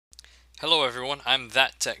Hello everyone, I'm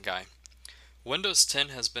That Tech Guy. Windows 10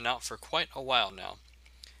 has been out for quite a while now,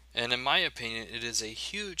 and in my opinion it is a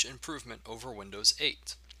huge improvement over Windows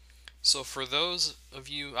 8. So for those of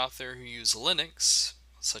you out there who use Linux,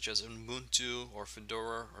 such as Ubuntu or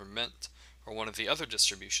Fedora or Mint or one of the other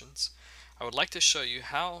distributions, I would like to show you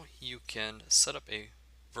how you can set up a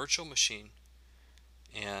virtual machine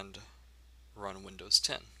and run Windows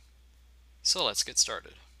 10. So let's get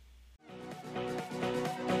started.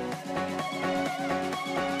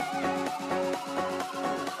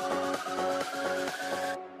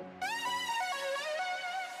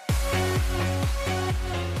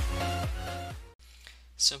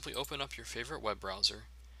 Simply open up your favorite web browser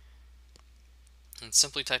and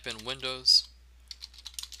simply type in Windows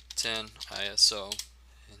 10 ISO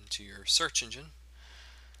into your search engine,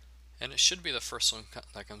 and it should be the first one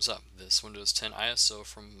that comes up, this Windows 10 ISO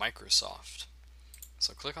from Microsoft.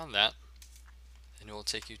 So click on that and it will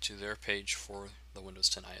take you to their page for the Windows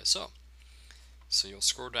 10 ISO. So you'll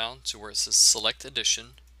scroll down to where it says Select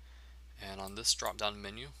Edition, and on this drop down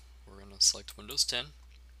menu we're going to select Windows 10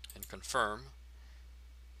 and confirm.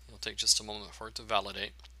 It'll take just a moment for it to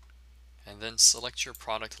validate, and then select your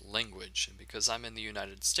product language, and because I'm in the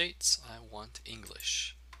United States I want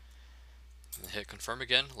English. And hit confirm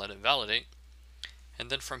again, let it validate,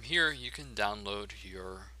 and then from here you can download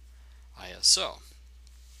your ISO.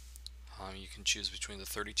 You can choose between the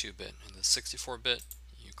 32-bit and the 64-bit.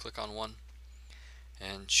 You click on one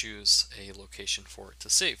and choose a location for it to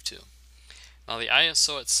save to. Now the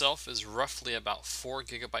ISO itself is roughly about 4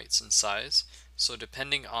 gigabytes in size, so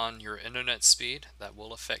depending on your internet speed that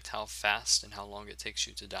will affect how fast and how long it takes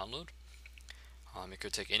you to download. It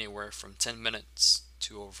could take anywhere from 10 minutes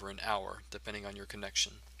to over an hour depending on your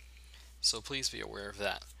connection, so please be aware of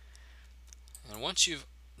that. And once you've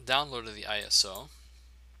downloaded the ISO,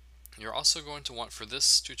 you're also going to want, for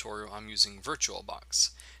this tutorial I'm using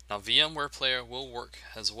VirtualBox. Now VMware Player will work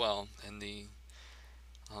as well, and the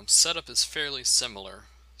setup is fairly similar,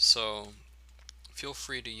 so feel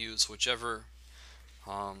free to use whichever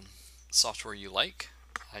software you like.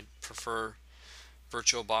 I prefer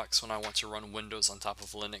VirtualBox when I want to run Windows on top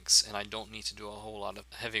of Linux and I don't need to do a whole lot of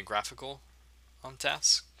heavy graphical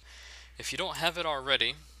tasks. If you don't have it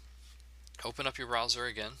already, open up your browser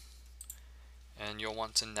again and you'll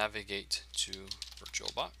want to navigate to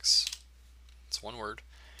VirtualBox. It's one word.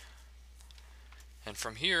 And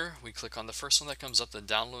from here we click on the first one that comes up, the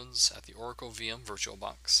downloads at the Oracle VM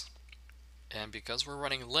VirtualBox. And because we're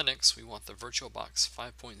running Linux, we want the VirtualBox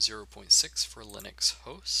 5.0.6 for Linux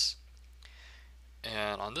hosts.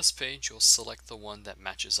 And on this page you'll select the one that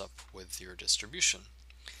matches up with your distribution.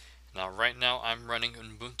 Now right now I'm running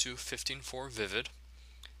Ubuntu 15.4 Vivid,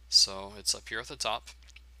 so it's up here at the top.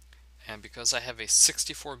 And because I have a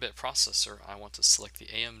 64-bit processor, I want to select the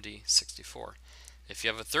AMD 64. If you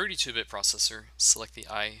have a 32-bit processor, select the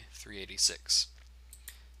i386.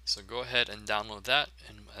 So go ahead and download that,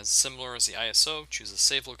 and as similar as the ISO, choose a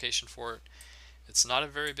save location for it. It's not a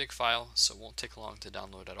very big file, so it won't take long to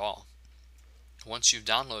download at all. Once you've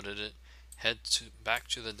downloaded it, head back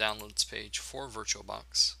to the downloads page for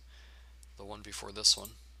VirtualBox, the one before this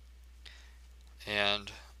one,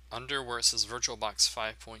 and under where it says VirtualBox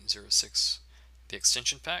 5.06, the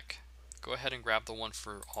extension pack, go ahead and grab the one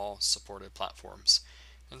for all supported platforms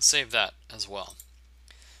and save that as well.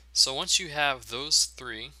 So once you have those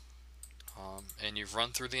three and you've run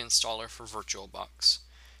through the installer for VirtualBox,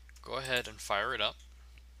 go ahead and fire it up,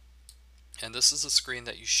 and this is the screen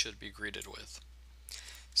that you should be greeted with.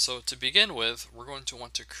 So to begin with, we're going to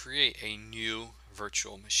want to create a new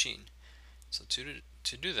virtual machine. So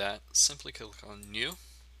to do that, simply click on New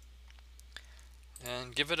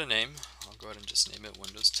and give it a name. I'll go ahead and just name it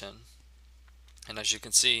Windows 10. And as you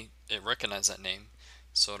can see, it recognized that name,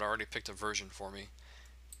 so it already picked a version for me.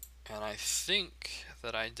 And I think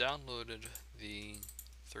that I downloaded the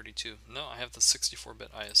 32. No, I have the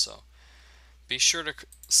 64-bit ISO. Be sure to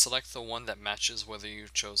select the one that matches whether you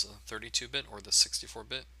chose a 32-bit or the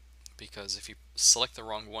 64-bit, because if you select the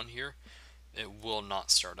wrong one here, it will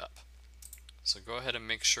not start up. So go ahead and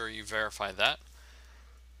make sure you verify that,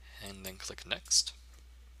 and then click Next.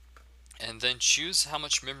 And then choose how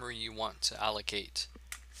much memory you want to allocate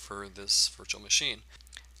for this virtual machine.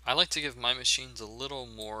 I like to give my machines a little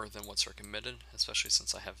more than what's recommended, especially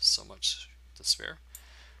since I have so much to spare.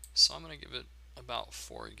 So I'm going to give it about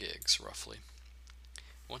 4 gigs roughly.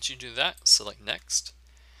 Once you do that, select Next.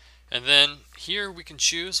 And then here we can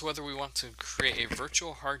choose whether we want to create a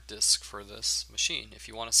virtual hard disk for this machine. If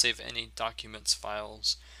you want to save any documents,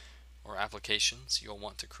 files, or applications, you'll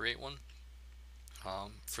want to create one.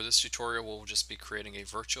 For this tutorial, we'll just be creating a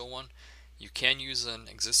virtual one. You can use an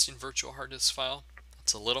existing virtual hard disk file.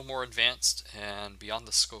 It's a little more advanced and beyond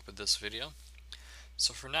the scope of this video.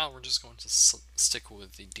 So for now, we're just going to stick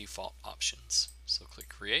with the default options. So click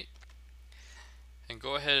Create, and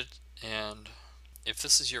go ahead and, if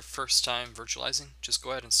this is your first time virtualizing, just go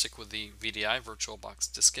ahead and stick with the VDI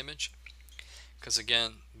VirtualBox disk image, because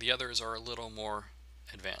again, the others are a little more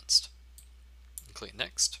advanced. And click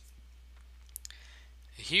Next.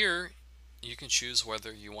 Here, you can choose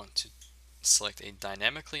whether you want to select a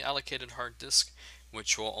dynamically allocated hard disk,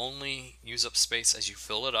 which will only use up space as you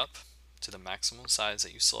fill it up to the maximum size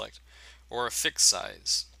that you select, or a fixed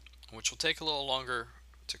size, which will take a little longer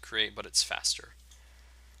to create, but it's faster.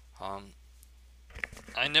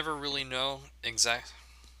 I never really know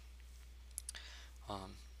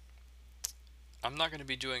I'm not going to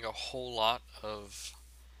be doing a whole lot of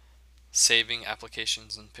saving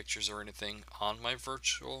applications and pictures or anything on my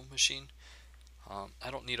virtual machine.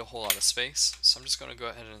 I don't need a whole lot of space, so I'm just going to go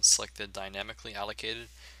ahead and select the dynamically allocated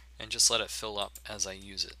and just let it fill up as I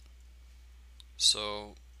use it.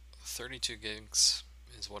 So 32 gigs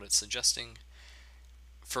is what it's suggesting.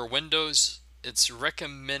 For Windows, it's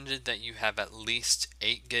recommended that you have at least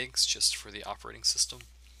 8 gigs just for the operating system.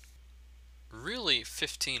 Really,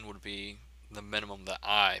 15 would be the minimum that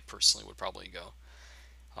I personally would probably go.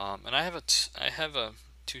 And I have a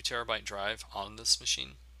 2 terabyte drive on this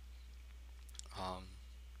machine.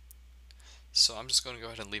 So I'm just going to go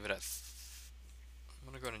ahead and leave it at, I'm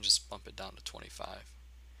going to go ahead and just bump it down to 25,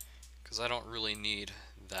 because I don't really need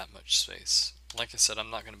that much space. Like I said, I'm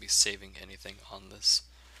not going to be saving anything on this.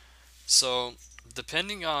 So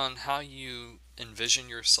depending on how you envision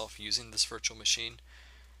yourself using this virtual machine,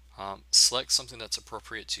 select something that's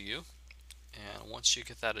appropriate to you, and once you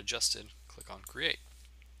get that adjusted, click on Create.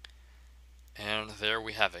 And there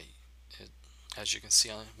we have it. As you can see,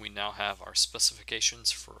 we now have our specifications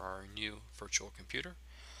for our new virtual computer.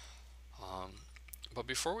 But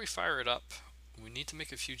before we fire it up, we need to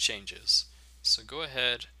make a few changes. So go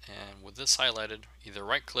ahead and, with this highlighted, either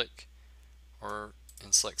right click and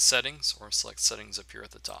select Settings, or select Settings up here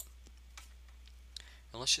at the top.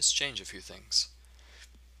 And let's just change a few things.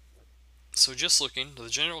 So just looking to the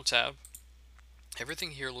General tab,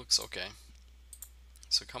 everything here looks okay.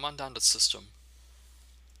 So come on down to System,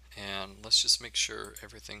 and let's just make sure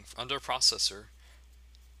everything under Processor.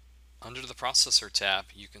 Under the Processor tab,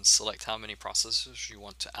 you can select how many processors you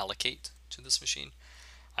want to allocate to this machine.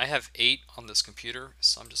 I have 8 on this computer,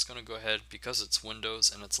 so I'm just going to go ahead, because it's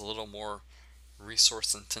Windows and it's a little more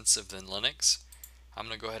resource intensive than Linux, I'm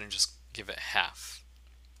going to go ahead and just give it half.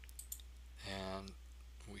 And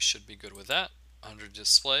we should be good with that. Under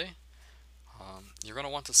Display, you're going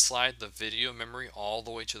to want to slide the video memory all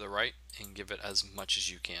the way to the right and give it as much as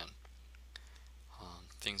you can.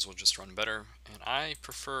 Things will just run better, and I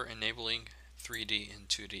prefer enabling 3D and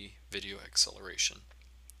 2D video acceleration.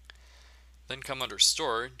 Then come under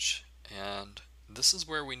Storage, and this is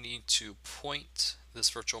where we need to point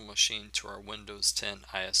this virtual machine to our Windows 10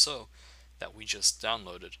 ISO that we just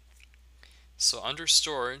downloaded. So under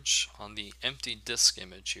Storage, on the empty disk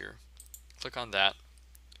image here, click on that,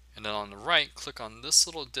 and then on the right, click on this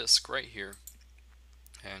little disk right here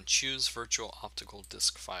and choose Virtual Optical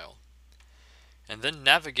Disk File. And then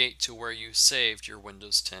navigate to where you saved your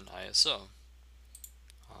Windows 10 ISO.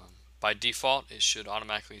 By default, it should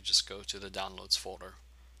automatically just go to the Downloads folder,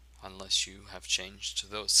 unless you have changed to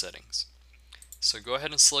those settings. So go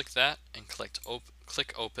ahead and select that and click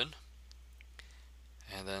Open.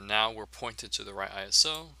 And then now we're pointed to the right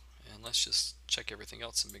ISO, and let's just check everything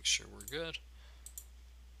else and make sure we're good.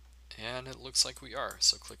 And it looks like we are,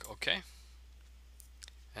 so click OK.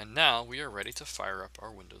 And now we are ready to fire up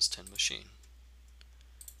our Windows 10 machine.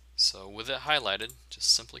 So with it highlighted,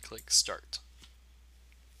 just simply click Start.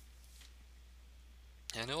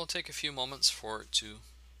 And it will take a few moments for it to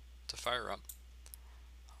fire up.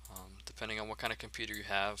 Depending on what kind of computer you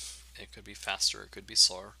have, it could be faster, it could be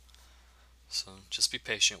slower. So just be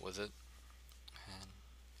patient with it, and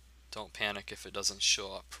don't panic if it doesn't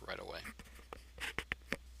show up right away.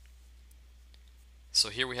 So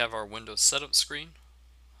here we have our Windows setup screen,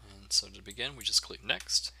 and so to begin, we just click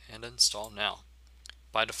Next and Install Now.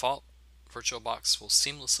 By default, VirtualBox will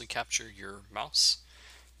seamlessly capture your mouse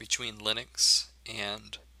between Linux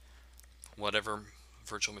and whatever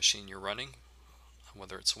virtual machine you're running,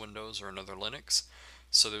 whether it's Windows or another Linux,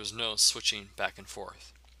 so there's no switching back and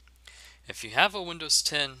forth. If you have a Windows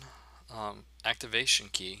 10 activation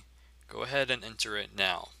key, go ahead and enter it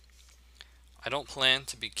now. I don't plan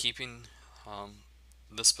to be keeping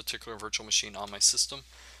this particular virtual machine on my system,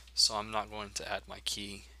 so I'm not going to add my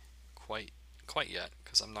key quite yet,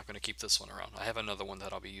 because I'm not going to keep this one around. I have another one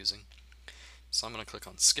that I'll be using. So I'm going to click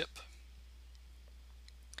on skip,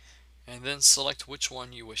 and then select which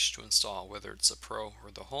one you wish to install, whether it's a Pro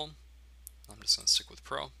or the Home. I'm just going to stick with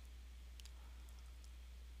Pro.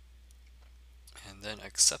 And then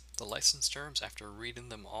accept the license terms after reading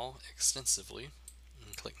them all extensively,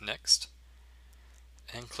 and click Next.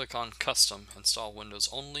 And click on Custom, Install Windows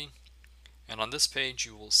Only. And on this page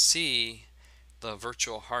you will see the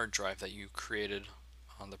virtual hard drive that you created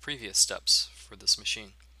on the previous steps for this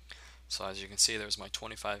machine. So as you can see, there's my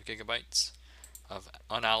 25 gigabytes of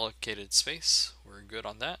unallocated space. We're good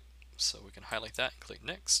on that, so we can highlight that and click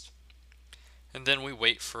Next. And then we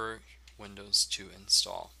wait for Windows to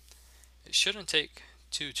install. It shouldn't take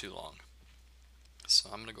too long. So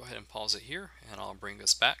I'm going to go ahead and pause it here, and I'll bring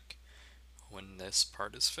this back when this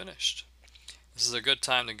part is finished. This is a good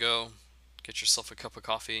time to go get yourself a cup of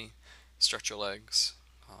coffee, stretch your legs,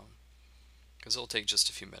 because it'll take just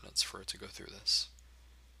a few minutes for it to go through this.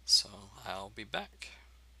 So I'll be back.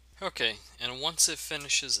 Okay, and once it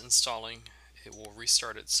finishes installing, it will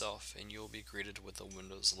restart itself and you'll be greeted with the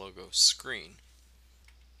Windows logo screen.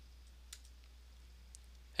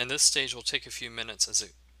 And this stage will take a few minutes as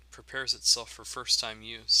it prepares itself for first time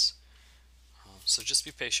use. So just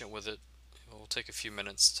be patient with it. It will take a few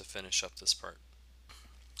minutes to finish up this part.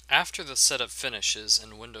 After the setup finishes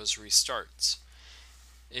and Windows restarts,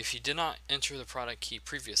 if you did not enter the product key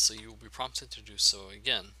previously, you will be prompted to do so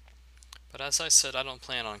again. But as I said, I don't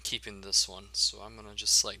plan on keeping this one, so I'm going to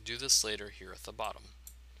just select do this later here at the bottom.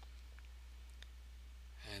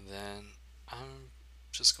 And then I'm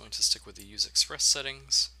just going to stick with the Use Express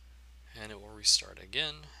settings, and it will restart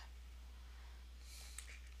again.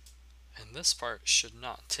 And this part should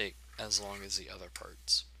not take as long as the other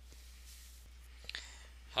parts.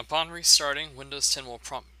 Upon restarting, Windows 10 will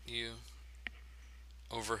prompt you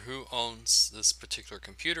over who owns this particular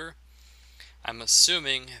computer. I'm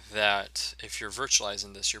assuming that if you're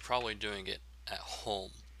virtualizing this, you're probably doing it at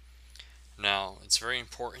home. Now, it's very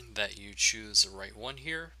important that you choose the right one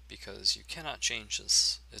here, because you cannot change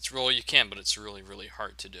this. You can, but it's really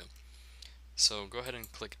hard to do. So go ahead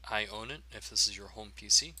and click I own it if this is your home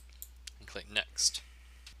PC, and click Next.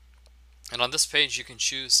 And on this page, you can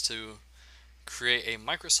choose to create a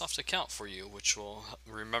Microsoft account for you, which will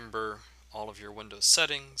remember all of your Windows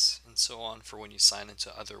settings and so on for when you sign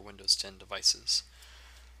into other Windows 10 devices.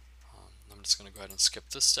 I'm just going to go ahead and skip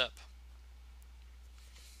this step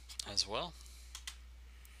as well.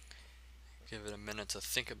 Give it a minute to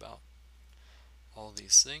think about all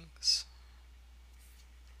these things.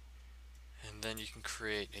 And then you can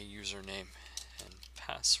create a username and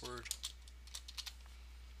password.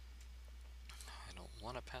 I don't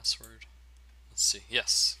want a password. Let's see.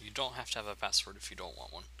 Yes, you don't have to have a password if you don't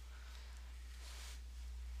want one.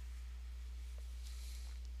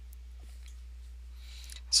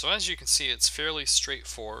 So as you can see, it's fairly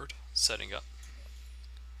straightforward setting up.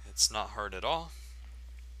 It's not hard at all.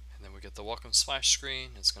 And then we get the welcome splash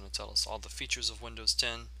screen. It's going to tell us all the features of Windows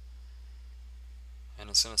 10. And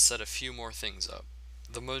it's going to set a few more things up.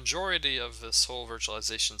 The majority of this whole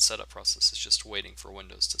virtualization setup process is just waiting for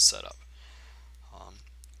Windows to set up.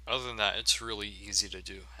 Other than that, it's really easy to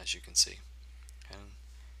do, as you can see. And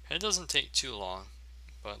it doesn't take too long,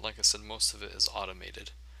 but like I said, most of it is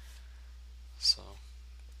automated. So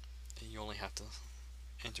you only have to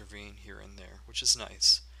intervene here and there, which is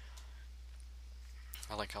nice.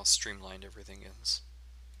 I like how streamlined everything is.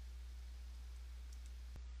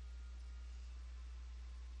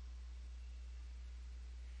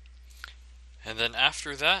 And then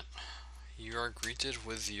after that, you are greeted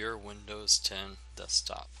with your Windows 10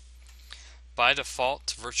 desktop. By default,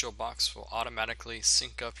 VirtualBox will automatically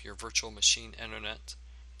sync up your virtual machine internet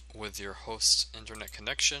with your host internet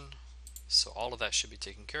connection. So all of that should be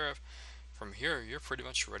taken care of. From here, you're pretty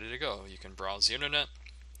much ready to go. You can browse the internet.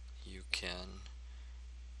 You can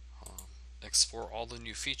explore all the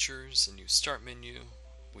new features, the new start menu.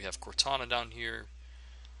 We have Cortana down here.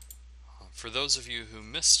 For those of you who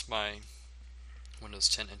missed my Windows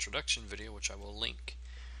 10 introduction video, which I will link,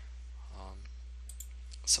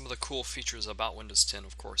 some of the cool features about Windows 10,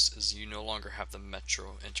 of course, is you no longer have the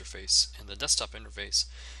Metro interface and the desktop interface.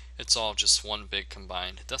 It's all just one big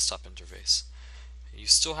combined desktop interface. You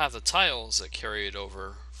still have the tiles that carry it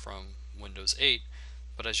over from Windows 8,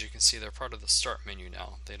 but as you can see, they're part of the start menu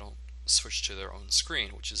now. They don't switch to their own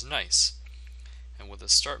screen, which is nice. And with the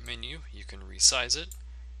start menu, you can resize it.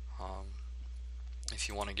 If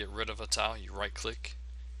you want to get rid of a tile, you right click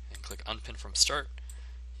and click unpin from start.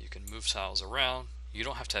 You can move tiles around. You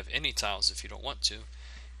don't have to have any tiles if you don't want to,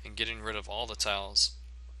 and getting rid of all the tiles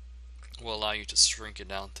will allow you to shrink it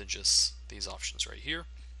down to just these options right here.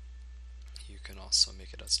 You can also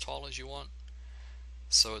make it as tall as you want.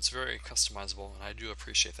 So it's very customizable, and I do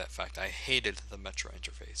appreciate that fact. I hated the Metro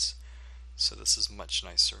interface. So this is much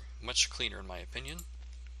nicer, much cleaner in my opinion.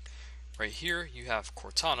 Right here you have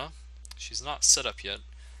Cortana. She's not set up yet,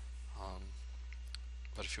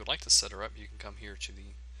 but if you would like to set her up, you can come here to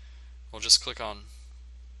the, well, just click on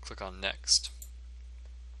next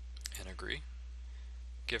and agree.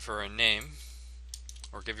 Give her a name,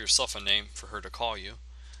 or give yourself a name for her to call you.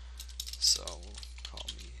 So we'll call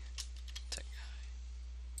me Tech Guy.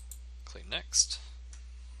 Click next.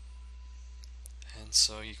 And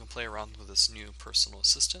so you can play around with this new personal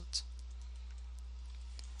assistant.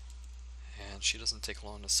 And she doesn't take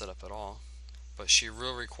long to set up at all, but she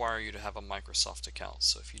will require you to have a Microsoft account.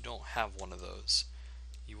 So if you don't have one of those,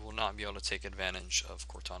 you will not be able to take advantage of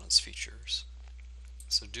Cortana's features.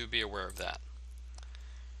 So do be aware of that.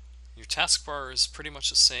 Your taskbar is pretty much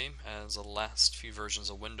the same as the last few versions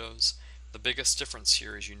of Windows. The biggest difference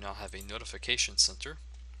here is you now have a notification center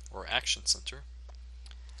or action center,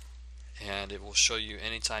 and it will show you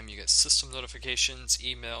anytime you get system notifications,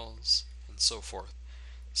 emails, and so forth.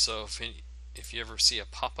 So if you ever see a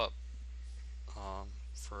pop-up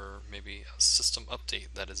for maybe a system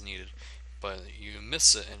update that is needed, but you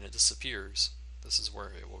miss it and it disappears, this is where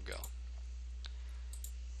it will go.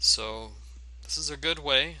 So this is a good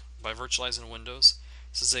way, by virtualizing Windows,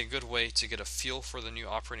 this is a good way to get a feel for the new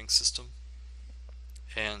operating system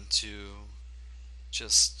and to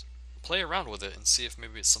just play around with it and see if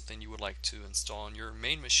maybe it's something you would like to install on your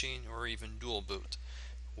main machine or even dual boot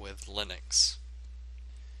with Linux.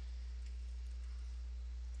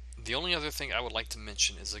 The only other thing I would like to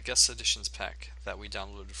mention is a guest editions pack that we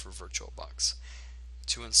downloaded for VirtualBox.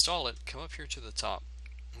 To install it, come up here to the top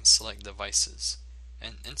and select Devices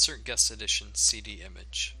and insert guest edition CD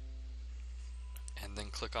image, and then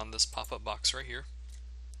click on this pop-up box right here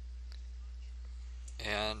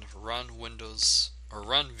and run Windows or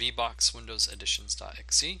run VBox Windows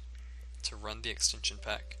Editions.exe to run the extension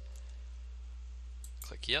pack.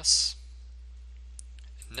 Click yes,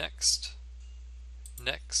 next,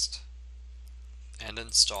 next, and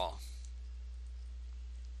install.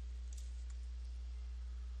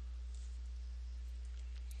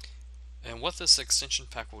 And what this extension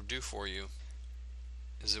pack will do for you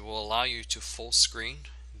is it will allow you to full screen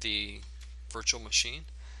the virtual machine,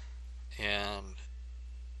 and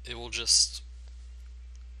it will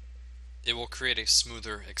create a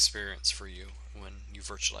smoother experience for you when you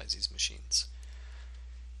virtualize these machines.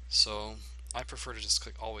 So I prefer to just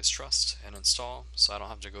click Always Trust and install, so I don't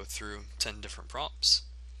have to go through 10 different prompts.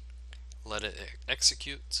 Let it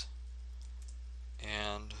execute,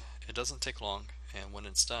 and it doesn't take long, and when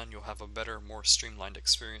it's done you'll have a better, more streamlined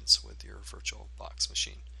experience with your VirtualBox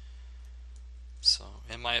machine. So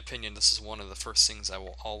in my opinion, this is one of the first things I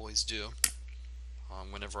will always do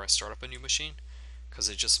whenever I start up a new machine, because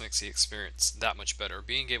it just makes the experience that much better.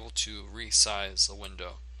 Being able to resize the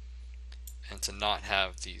window and to not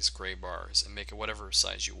have these gray bars and make it whatever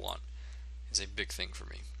size you want is a big thing for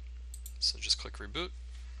me. So just click reboot,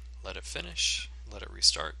 let it finish, let it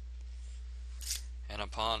restart, and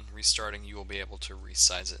upon restarting you will be able to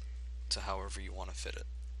resize it to however you want to fit it.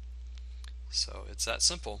 So it's that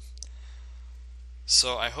simple.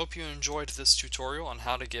 So I hope you enjoyed this tutorial on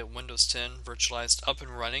how to get Windows 10 virtualized up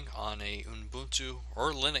and running on a Ubuntu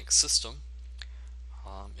or Linux system.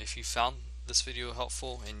 If you found this video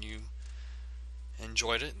helpful and you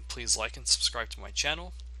enjoyed it, please like and subscribe to my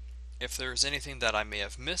channel. If there's anything that I may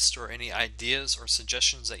have missed or any ideas or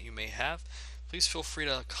suggestions that you may have, please feel free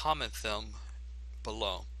to comment them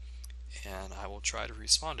below, and I will try to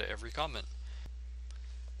respond to every comment.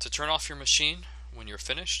 To turn off your machine when you're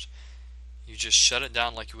finished, you just shut it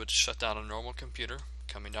down like you would shut down a normal computer,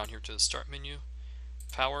 coming down here to the start menu,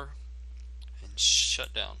 power, and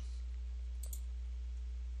shut down.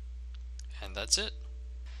 And that's it.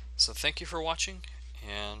 So thank you for watching,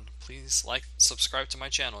 and please like, subscribe to my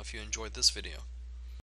channel if you enjoyed this video.